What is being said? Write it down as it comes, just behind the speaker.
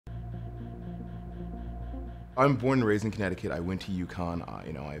I'm born and raised in Connecticut. I went to UConn.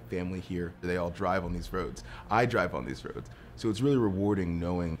 I have family here. They all drive on these roads. I drive on these roads. So it's really rewarding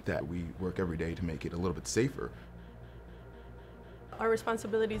knowing that we work every day to make it a little bit safer. Our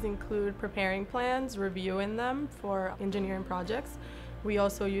responsibilities include preparing plans, reviewing them for engineering projects. We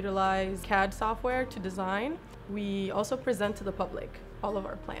also utilize CAD software to design. We also present to the public all of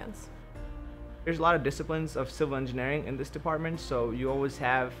our plans. There's a lot of disciplines of civil engineering in this department, so you always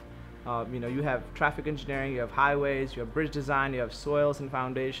have, you have traffic engineering, you have highways, you have bridge design, you have soils and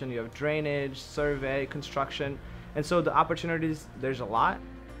foundation, you have drainage, survey, construction, and so the opportunities, there's a lot.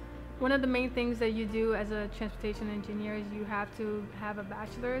 One of the main things that you do as a transportation engineer is you have to have a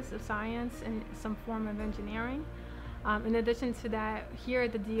bachelor's of science and some form of engineering. In addition to that, here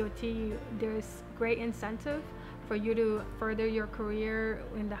at the DOT, there's great incentive for you to further your career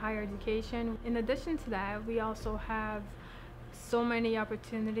in the higher education. In addition to that, we also have so many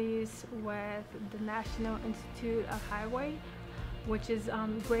opportunities with the National Institute of Highway, which is a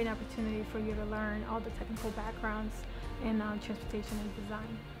great opportunity for you to learn all the technical backgrounds in transportation and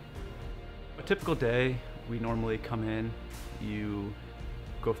design. A typical day, we normally come in, you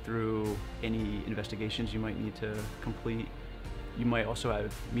go through any investigations you might need to complete. You might also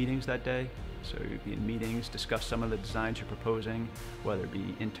have meetings that day, so you'd be in meetings, discuss some of the designs you're proposing, whether it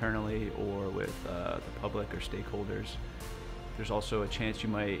be internally or with the public or stakeholders. There's also a chance you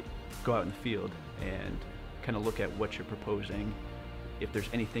might go out in the field and kind of look at what you're proposing. If there's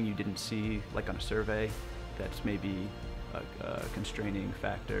anything you didn't see, like on a survey, that's maybe a constraining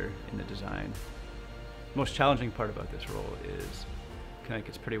factor in the design. The most challenging part about this role is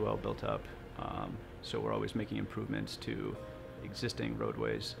Connecticut's pretty well built up, so we're always making improvements to existing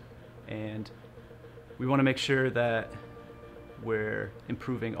roadways, and we want to make sure that we're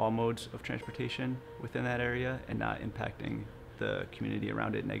improving all modes of transportation within that area and not impacting the community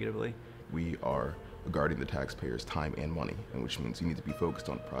around it negatively. We are guarding the taxpayers' time and money, and which means you need to be focused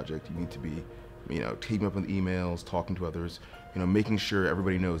on the project. You need to be keeping up with emails, talking to others, making sure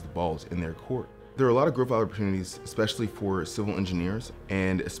everybody knows the ball's in their court. There are a lot of growth opportunities, especially for civil engineers,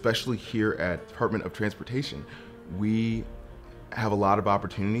 and especially here at Department of Transportation. We have a lot of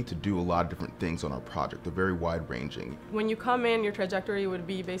opportunity to do a lot of different things on our project. They're very wide-ranging. When you come in, your trajectory would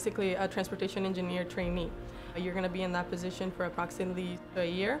be basically a transportation engineer trainee. You're going to be in that position for approximately a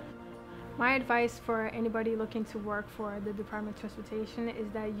year. My advice for anybody looking to work for the Department of Transportation is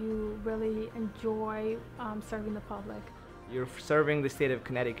that you really enjoy serving the public. You're serving the state of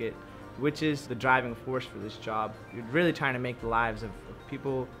Connecticut, which is the driving force for this job. You're really trying to make the lives of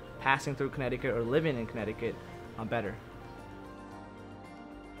people passing through Connecticut or living in Connecticut better.